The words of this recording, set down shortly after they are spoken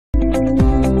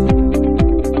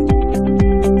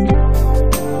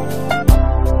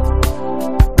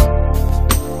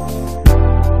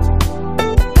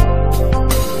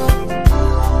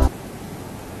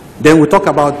Then we talk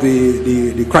about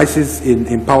the crisis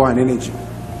in power and energy.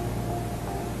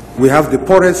 We have the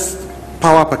poorest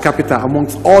power per capita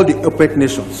amongst all the OPEC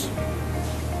nations.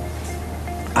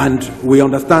 And we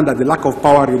understand that the lack of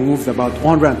power removes about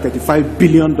 $135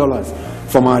 billion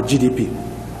from our GDP.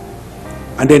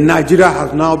 And then Nigeria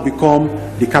has now become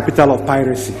the capital of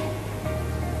piracy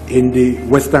in the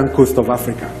western coast of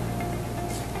Africa.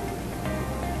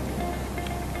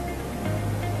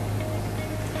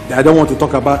 I don't want to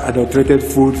talk about adulterated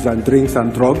foods and drinks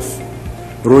and drugs,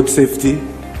 road safety,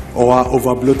 or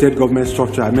over-bloated government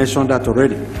structure. I mentioned that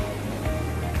already.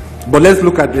 But let's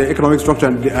look at the economic structure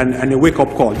and a wake-up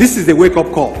call. This is a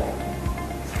wake-up call.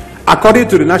 According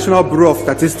to the National Bureau of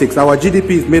Statistics, our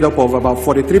GDP is made up of about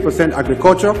 43%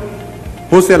 agriculture,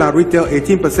 wholesale and retail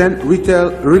 18%,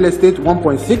 real estate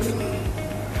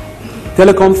 1.6%,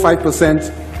 telecom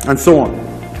 5%, and so on.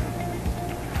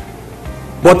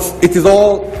 But it is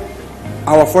all,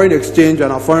 our foreign exchange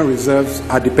and our foreign reserves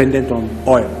are dependent on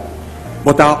oil.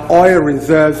 But our oil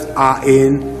reserves are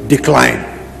in decline.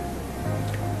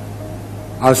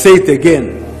 I'll say it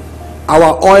again.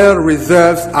 Our oil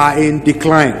reserves are in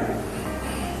decline.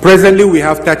 Presently, we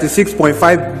have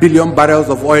 36.5 billion barrels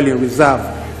of oil in reserve,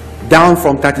 down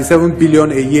from 37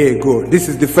 billion a year ago. This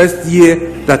is the first year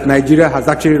that Nigeria has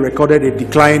actually recorded a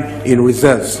decline in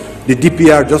reserves. The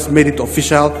DPR just made it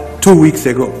official 2 weeks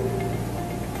ago.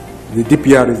 The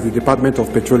DPR is the Department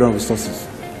of Petroleum Resources.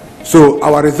 So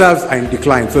our reserves are in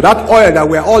decline. So that oil that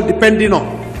we're all depending on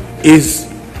is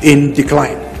in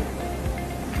decline.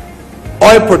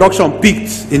 Oil production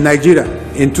peaked in Nigeria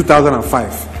in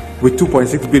 2005 with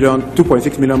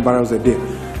 2.6 million barrels a day.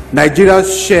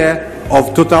 Nigeria's share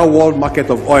of total world market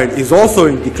of oil is also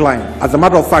in decline. As a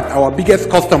matter of fact, our biggest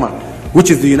customer, which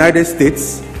is the United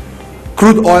States,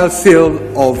 crude oil sale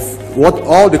of what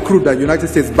all the crude that the United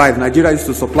States buys, Nigeria used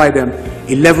to supply them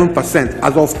 11%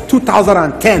 as of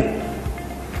 2010.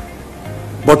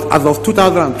 But as of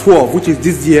 2012, which is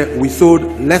this year, we sold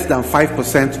less than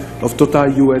 5% of total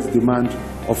US demand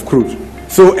of crude.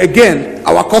 So again,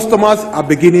 our customers are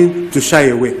beginning to shy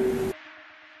away.